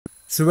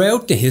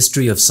Throughout the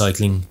history of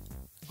cycling,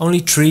 only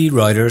 3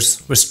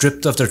 riders were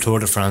stripped of their Tour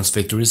de France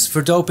victories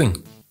for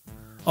doping,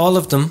 all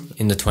of them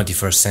in the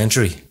 21st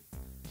century.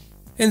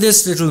 In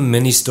this little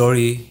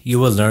mini-story, you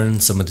will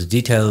learn some of the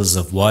details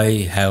of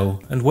why,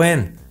 how and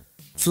when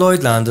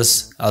Floyd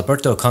Landis,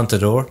 Alberto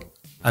Contador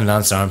and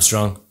Lance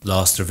Armstrong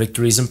lost their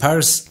victories in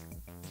Paris.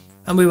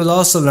 And we will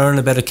also learn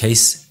about a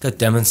case that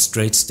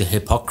demonstrates the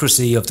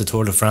hypocrisy of the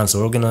Tour de France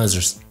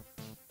organisers.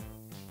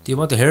 Do you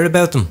want to hear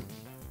about them?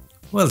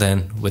 Well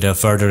then, without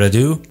further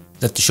ado,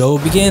 let the show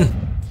begin.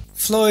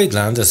 Floyd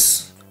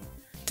Landis.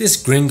 This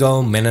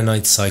gringo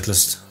Mennonite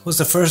cyclist was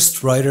the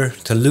first rider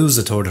to lose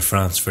a Tour de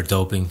France for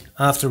doping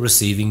after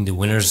receiving the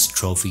winner's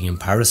trophy in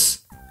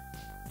Paris.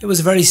 It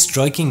was a very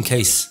striking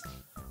case,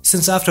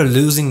 since after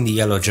losing the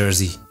yellow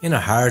jersey in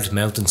a hard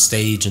mountain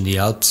stage in the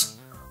Alps,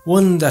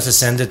 one that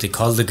ascended the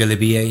Col de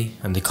Galibier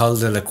and the Col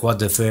de la Croix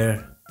de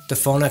Fer, the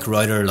Phonak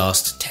rider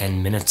lost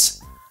 10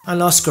 minutes,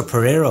 and Oscar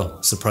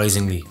Pereiro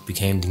surprisingly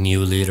became the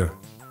new leader.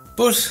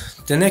 But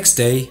the next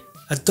day,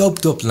 a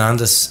doped up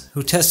Landis,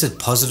 who tested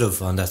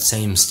positive on that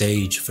same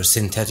stage for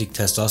synthetic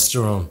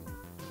testosterone,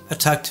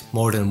 attacked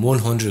more than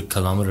 100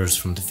 kilometers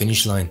from the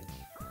finish line,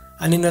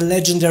 and in a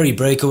legendary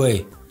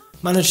breakaway,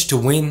 managed to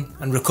win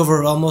and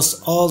recover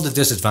almost all the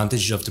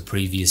disadvantage of the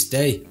previous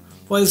day,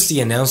 whilst the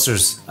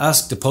announcers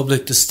asked the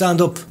public to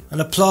stand up and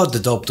applaud the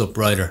doped up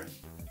rider.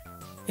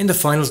 In the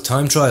final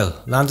time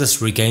trial,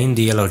 Landis regained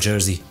the yellow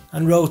jersey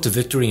and rode to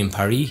victory in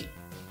Paris.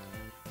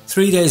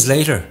 3 days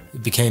later,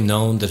 it became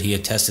known that he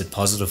had tested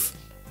positive,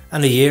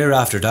 and a year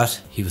after that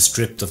he was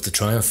stripped of the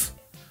triumph,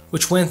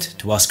 which went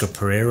to Oscar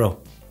Pereiro,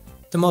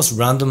 the most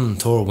random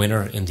Tour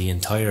winner in the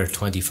entire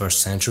 21st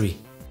century.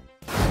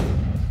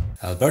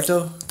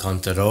 Alberto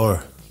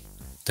Contador.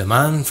 The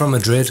man from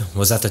Madrid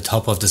was at the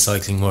top of the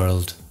cycling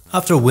world,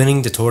 after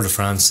winning the Tour de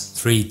France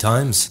 3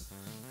 times.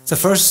 The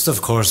first,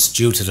 of course,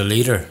 due to the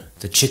leader,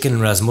 the Chicken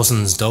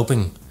Rasmussen's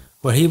doping,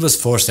 where he was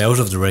forced out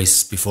of the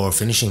race before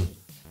finishing.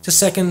 The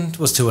second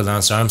was to a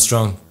Lance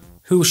Armstrong,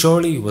 who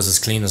surely was as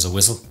clean as a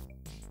whistle.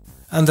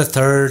 And the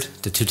third,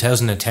 the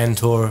 2010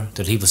 Tour,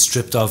 that he was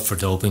stripped of for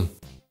doping.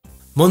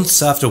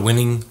 Months after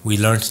winning, we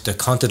learnt that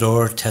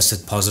Contador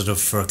tested positive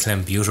for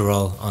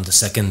clenbuterol on the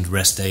second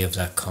rest day of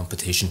that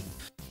competition.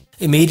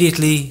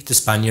 Immediately, the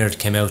Spaniard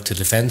came out to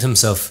defend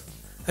himself,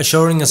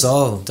 assuring us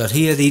all that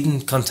he had eaten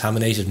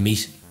contaminated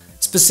meat,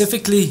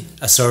 specifically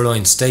a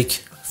sirloin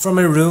steak from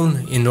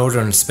Irún in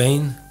northern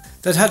Spain,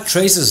 that had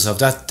traces of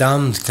that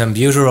damned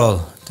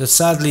clenbuterol that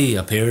sadly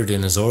appeared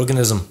in his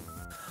organism.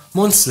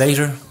 Months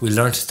later, we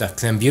learnt that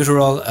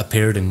clenbuterol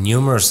appeared in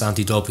numerous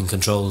anti-doping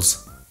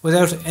controls,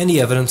 without any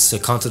evidence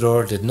that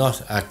Contador did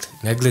not act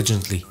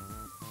negligently.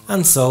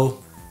 And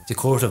so, the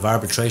Court of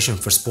Arbitration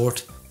for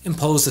Sport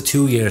imposed a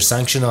 2-year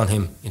sanction on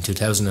him in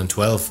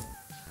 2012,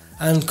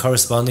 and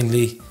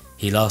correspondingly,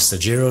 he lost the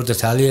Giro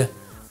d'Italia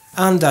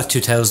and that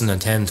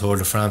 2010 Tour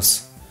de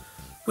France,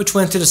 which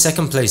went to the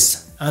second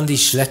place, Andy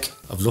Schleck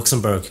of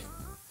Luxembourg.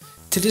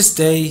 To this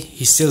day,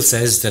 he still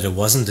says that it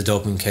wasn't a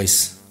doping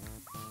case.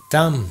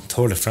 Damn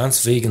Tour de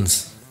France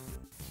vegans.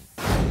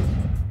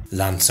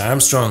 Lance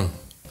Armstrong.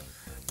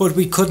 But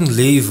we couldn't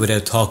leave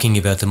without talking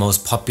about the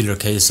most popular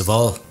case of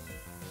all.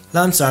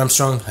 Lance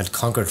Armstrong had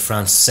conquered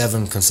France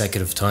 7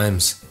 consecutive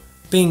times,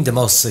 being the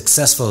most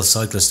successful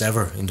cyclist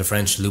ever in the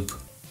French loop.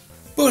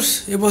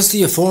 But it was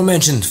the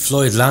aforementioned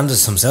Floyd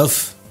Landis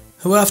himself,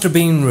 who after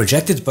being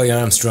rejected by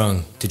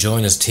Armstrong to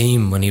join his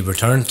team when he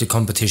returned to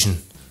competition,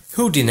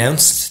 who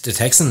denounced the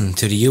Texan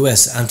to the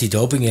US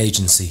anti-doping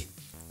agency.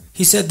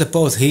 He said that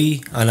both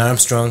he and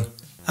Armstrong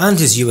and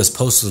his US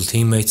postal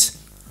teammates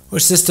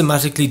were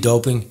systematically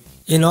doping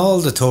in all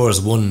the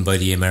tours won by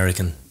the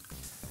American.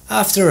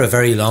 After a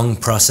very long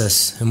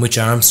process in which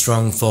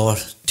Armstrong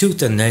fought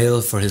tooth and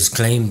nail for his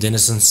claimed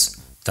innocence,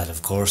 that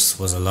of course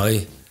was a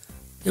lie,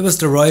 it was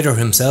the rider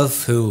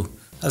himself who,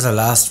 as a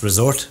last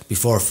resort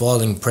before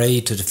falling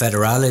prey to the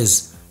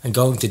federales and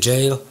going to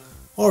jail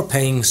or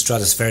paying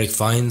stratospheric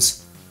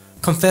fines,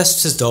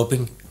 confessed his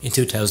doping in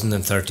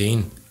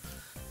 2013.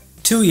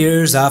 2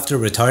 years after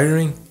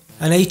retiring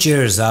and 8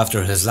 years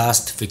after his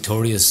last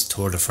victorious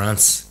Tour de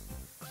France.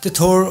 The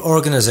Tour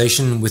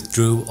organisation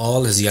withdrew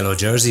all his yellow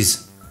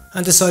jerseys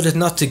and decided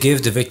not to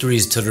give the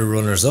victories to the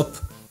runners-up,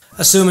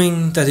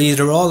 assuming that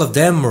either all of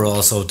them were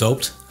also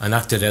doped and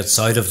acted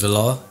outside of the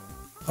law,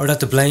 or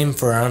that the blame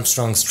for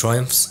Armstrong's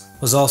triumphs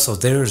was also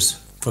theirs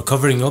for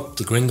covering up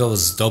the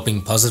gringo's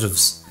doping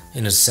positives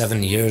in his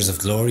 7 years of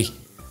glory.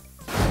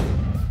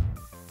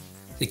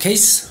 The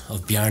case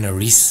of Bjarne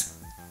Riis.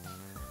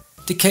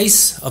 The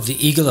case of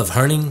the Eagle of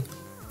Herning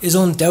is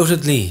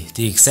undoubtedly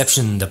the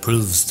exception that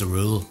proves the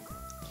rule.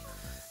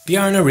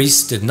 Bjarne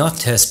Riis did not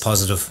test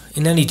positive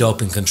in any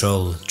doping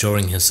control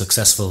during his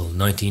successful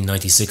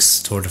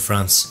 1996 Tour de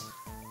France,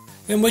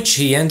 in which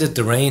he ended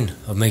the reign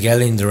of Miguel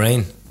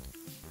Indurain.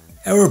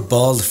 Our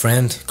bald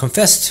friend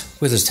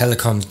confessed with his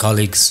telecom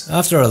colleagues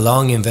after a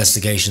long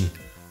investigation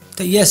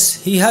that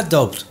yes, he had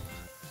doped,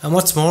 and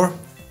what's more,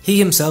 he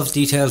himself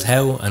detailed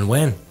how and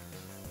when,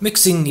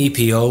 mixing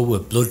EPO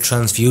with blood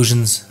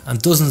transfusions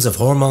and dozens of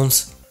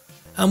hormones,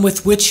 and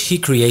with which he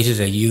created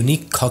a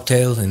unique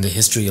cocktail in the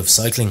history of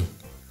cycling.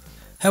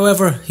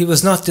 However, he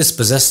was not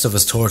dispossessed of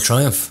his Tour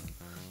triumph,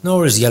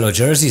 nor his yellow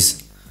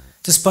jerseys,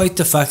 despite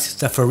the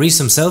fact that for Rees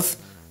himself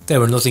they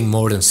were nothing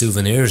more than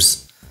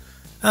souvenirs,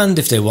 and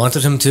if they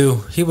wanted him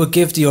to, he would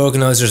give the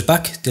organisers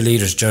back the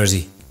leader's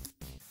jersey.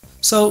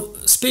 So,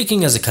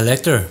 speaking as a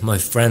collector, my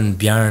friend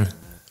Bjarne,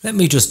 let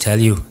me just tell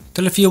you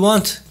that if you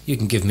want, you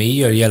can give me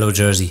your yellow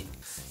jersey.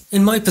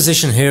 In my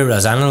position here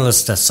as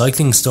analyst at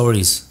Cycling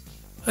Stories,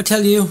 I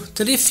tell you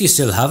that if you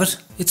still have it,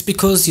 it's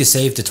because you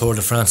saved the Tour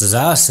de France's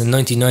ass in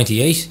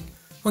 1998,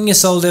 when you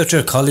sold out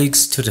your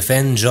colleagues to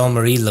defend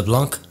Jean-Marie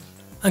Leblanc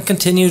and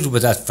continued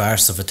with that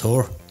farce of a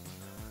tour.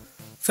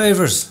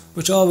 Favours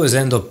which always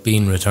end up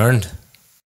being returned.